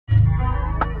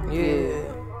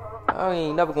Yeah, I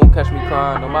ain't never gonna catch me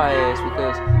crying on my ass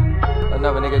because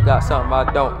another nigga got something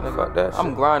I don't. Nigga. Fuck that shit.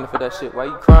 I'm grinding for that shit. While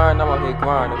you crying, I'm out here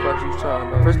grinding. What you talking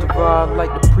about? First of all, I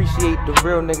like to appreciate the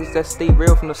real niggas that stay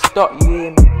real from the start, you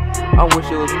hear me? I wish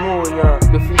it was more, y'all.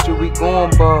 The future we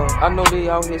going, but I know they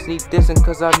out here sneak dissing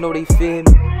cause I know they feel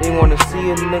me. They wanna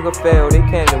see a nigga fail, they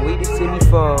can't wait to see me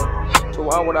fall. So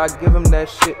why would I give them that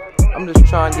shit? I'm just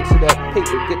trying to get to that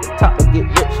paper, get the top and get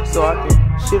rich, so I can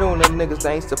shit on them niggas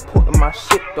that ain't supporting my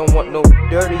shit. Don't want no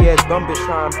dirty ass bum bitch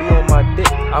trying to be on my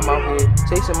dick. I'm out here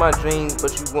chasing my dreams,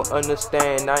 but you won't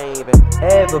understand. I ain't even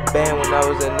have a band when I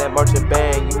was in that marching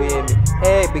band, you hear me?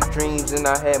 Had big dreams and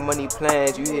I had money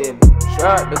plans, you hear me?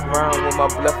 Tried to grind with my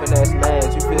bluffing ass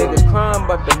mans, you feel me? Niggas crying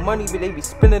about the money, but they be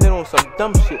spending it on some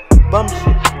dumb shit, bum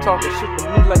shit. Talking shit to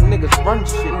me like niggas run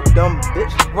shit, you dumb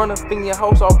bitch. Run up in your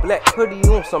house all black hoodie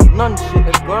on some nun shit.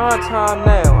 It's grind time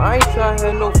now, I ain't trying to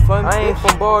have no fun. I ain't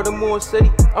from Baltimore City,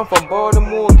 I'm from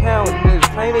Baltimore County.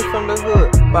 Niggas claim they from the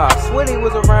hood, but I swear they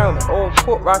was around me. Old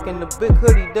court rocking the big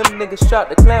hoodie, them niggas shot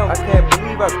the clown. I can't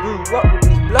believe I grew up with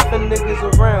these bluffing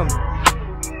niggas around me.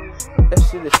 That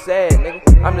shit is sad,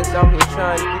 nigga. I'm just out here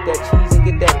trying to get that cheese and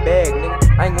get that bag,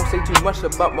 nigga. I ain't gonna say too much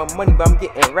about my money, but I'm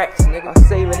getting racks, nigga. I'm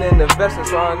saving and investing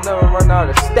so I never run out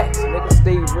of stacks, nigga.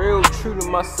 Stay real true to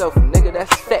myself, nigga.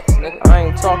 That's facts, nigga. I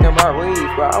ain't talking about waves,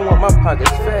 but I want my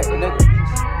pockets fat, nigga.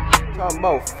 Talking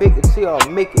about fake it till y'all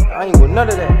make it. I ain't with none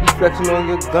of that. You flexing on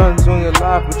your guns on your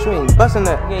life, but you ain't busting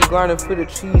that. You ain't grinding for the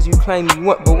cheese you claim you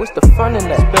want, but what's the fun in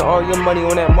that? Spent all your money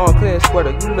on that Montclair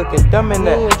sweater, you looking dumb in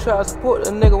that. You ain't try to support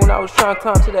a nigga when I was trying to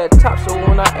climb to that top, so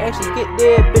when I actually get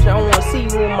there, bitch, I don't wanna see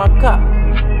you on my cop.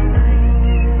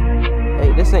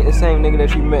 Hey, this ain't the same nigga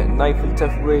that you met 9th and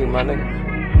 10th grade, my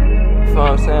nigga. You know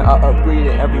what I'm saying? I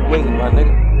upgraded every way, my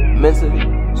nigga.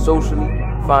 Mentally, socially,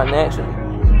 financially,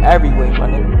 every way, my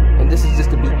nigga. And this is just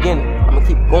the beginning. I'ma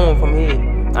keep going from here.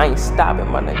 I ain't stopping,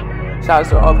 my nigga. Shout out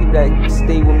to all people that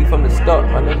stay with me from the start,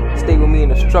 my nigga. Stay with me in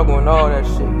the struggle and all that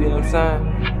shit, you know what I'm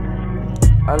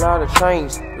saying? A lot of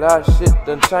change, a lot of shit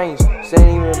done changed. It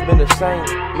ain't even been the same.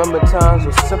 Remember times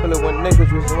was simpler when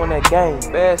niggas was on that game.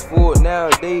 Fast forward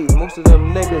nowadays, most of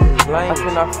them niggas is lame. I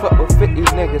cannot fuck with 50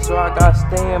 niggas, so I gotta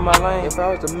stay in my lane. If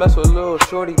I was to mess with a little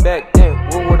shorty back then,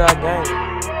 what would I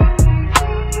gain?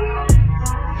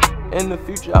 In the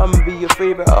future, I'ma be your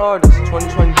favorite artist.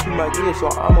 2022 my year, so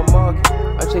I'm a market.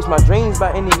 I chase my dreams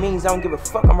by any means. I don't give a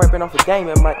fuck. I'm rapping off a game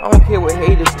and mic. I don't care what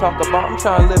haters talk about. I'm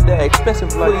trying to live that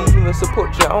expensive life. Please even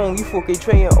support your own. You 4K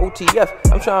trading OTF.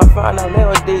 I'm trying to find out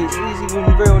nowadays. Easy when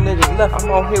real niggas left.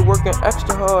 I'm out here working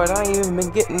extra hard. I ain't even been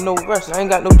getting no rest. I ain't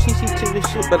got no cheesy to this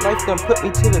shit, but life done put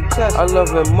me to the test. I love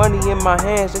the money in my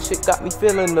hands. That shit got me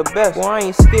feeling the best. Well, I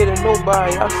ain't scared of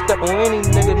nobody. I step on any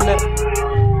nigga neck.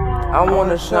 I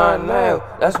wanna shine now,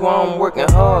 that's why I'm working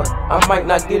hard. I might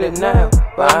not get it now,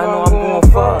 but I know I'm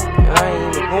going far, and I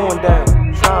ain't even going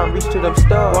down. Try and reach to them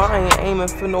stars. Boy, I ain't aiming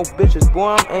for no bitches,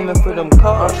 boy, I'm aiming for them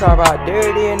cars. I'm trying to ride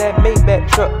dirty in that Maybach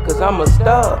truck, cause I'm a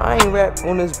star. I ain't rap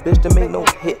on this bitch to make no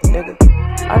hit, nigga.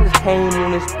 I just came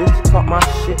on this bitch to talk my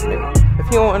shit, nigga. If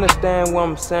you don't understand what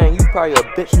I'm saying, you probably a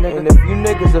bitch, nigga. And if you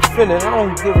niggas offended, I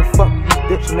don't give a fuck,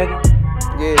 you bitch, nigga.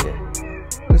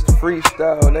 Yeah, it's the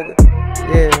freestyle, nigga.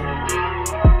 Yeah.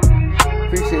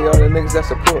 Appreciate all the niggas that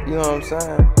support, you know what I'm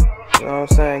saying? You know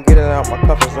what I'm saying? Get it out my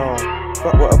comfort zone.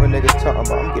 Fuck what other niggas talking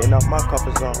about, I'm getting out my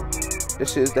comfort zone.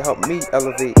 This shit is to help me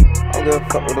elevate. I don't give a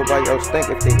fuck what nobody else think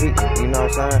if they hate me, you know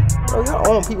what I'm saying? Yo, y'all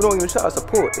own people don't even try to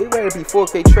support. They ready to be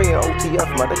 4K trading OTF,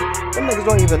 my nigga. Them niggas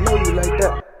don't even know you like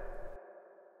that.